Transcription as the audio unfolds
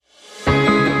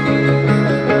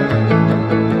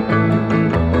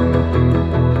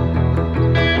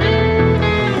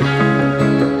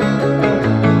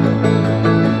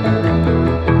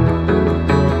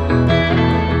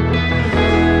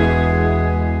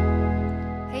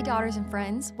daughters and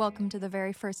friends. Welcome to the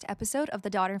very first episode of the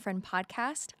Daughter and Friend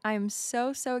podcast. I'm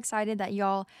so excited that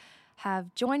y'all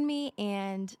have joined me,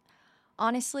 and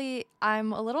honestly,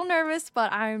 I'm a little nervous, but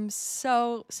I'm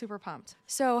so super pumped.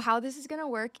 So how this is going to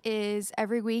work is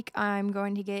every week I'm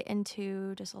going to get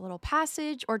into just a little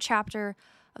passage or chapter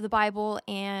of the Bible,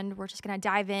 and we're just going to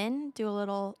dive in, do a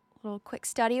little quick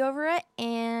study over it,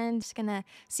 and just going to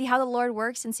see how the Lord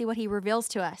works and see what he reveals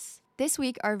to us. This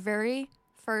week, our very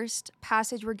first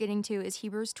passage we're getting to is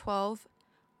Hebrews 12,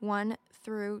 1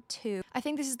 through 2. I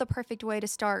think this is the perfect way to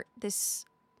start this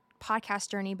podcast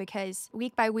journey because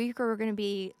week by week we're going to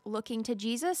be looking to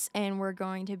Jesus, and we're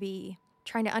going to be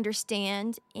trying to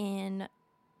understand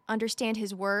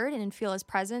his word and feel his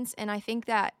presence. And I think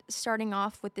that starting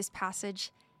off with this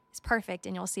passage is perfect,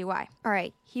 and you'll see why. All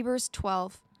right, Hebrews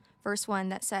 12, verse 1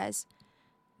 that says,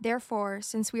 "Therefore,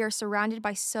 since we are surrounded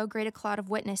by so great a cloud of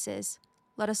witnesses,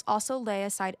 let us also lay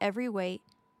aside every weight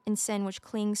and sin which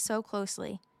clings so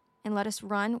closely, and let us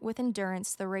run with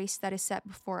endurance the race that is set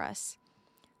before us,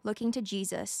 looking to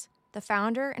Jesus, the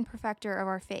founder and perfecter of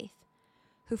our faith,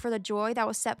 who for the joy that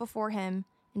was set before him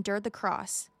endured the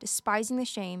cross, despising the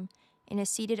shame, and is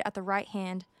seated at the right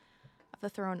hand of the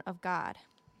throne of God."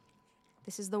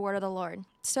 This is the word of the Lord.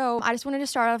 So I just wanted to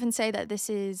start off and say that this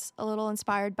is a little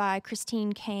inspired by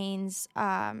Christine Cain's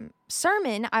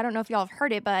sermon. I don't know if y'all have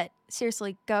heard it, but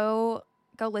seriously, go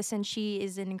listen. She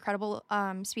is an incredible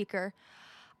speaker.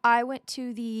 I went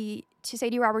to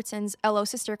Sadie Robertson's LO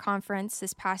Sister Conference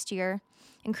this past year,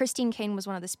 and Christine Cain was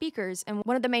one of the speakers. And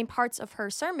one of the main parts of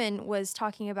her sermon was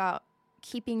talking about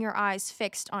keeping your eyes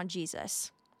fixed on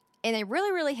Jesus. And it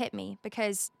really hit me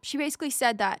because she basically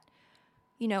said that,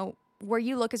 where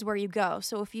you look is where you go.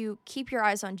 So if you keep your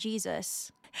eyes on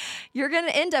Jesus, you're going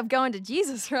to end up going to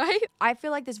Jesus, right? I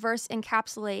feel like this verse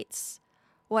encapsulates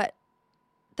what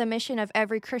the mission of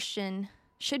every Christian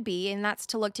should be, and that's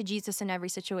to look to Jesus in every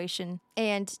situation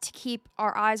and to keep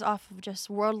our eyes off of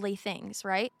just worldly things,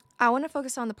 right? I want to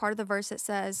focus on the part of the verse that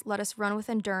says, "Let us run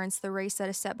with endurance the race that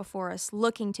is set before us,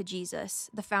 looking to Jesus,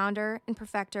 the founder and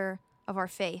perfecter of our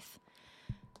faith."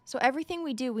 So everything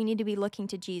we do, we need to be looking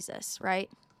to Jesus, right?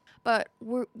 But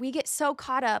we get so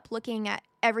caught up looking at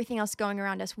everything else going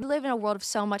around us. We live in a world of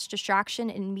so much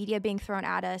distraction and media being thrown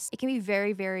at us. It can be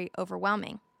very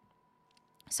overwhelming.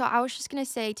 So I was just going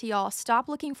to say to y'all, stop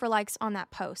looking for likes on that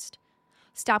post.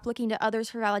 Stop looking to others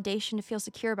for validation to feel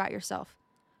secure about yourself.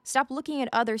 Stop looking at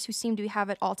others who seem to have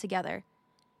it all together.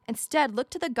 Instead, look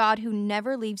to the God who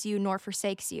never leaves you nor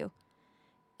forsakes you.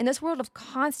 In this world of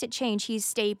constant change, he's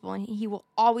stable and he will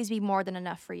always be more than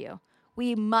enough for you.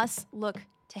 We must look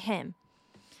to him.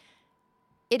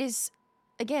 It is,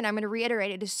 again, I'm going to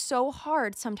reiterate, it is so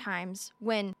hard sometimes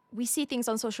when we see things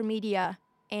on social media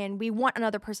and we want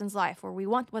another person's life, or we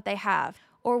want what they have,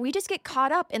 or we just get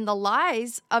caught up in the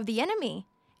lies of the enemy.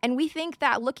 And we think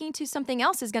that looking to something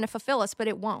else is going to fulfill us, but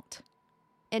it won't.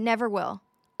 It never will.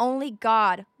 Only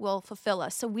God will fulfill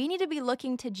us. So we need to be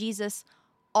looking to Jesus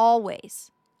always.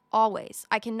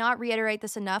 I cannot reiterate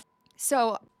this enough.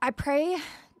 So I pray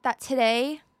that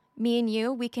today, me and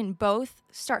you, we can both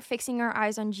start fixing our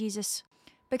eyes on Jesus,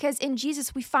 because in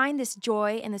Jesus we find this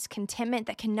joy and this contentment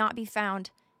that cannot be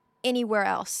found anywhere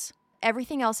else.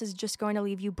 Everything else is just going to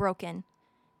leave you broken,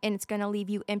 and it's going to leave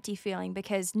you empty feeling,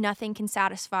 because nothing can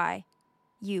satisfy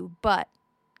you but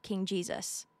King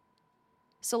Jesus.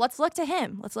 So let's look to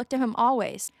him. Let's look to him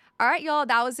always. All right, y'all,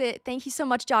 that was it. Thank you so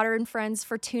much, daughter and friends,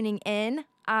 for tuning in.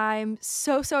 I'm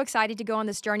so excited to go on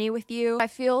this journey with you. I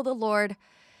feel the Lord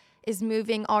is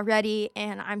moving already,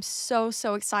 and I'm so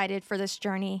excited for this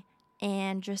journey,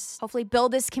 and just hopefully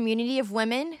build this community of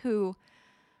women who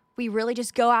we really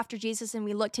just go after Jesus and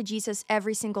we look to Jesus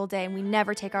every single day, and we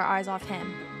never take our eyes off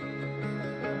him.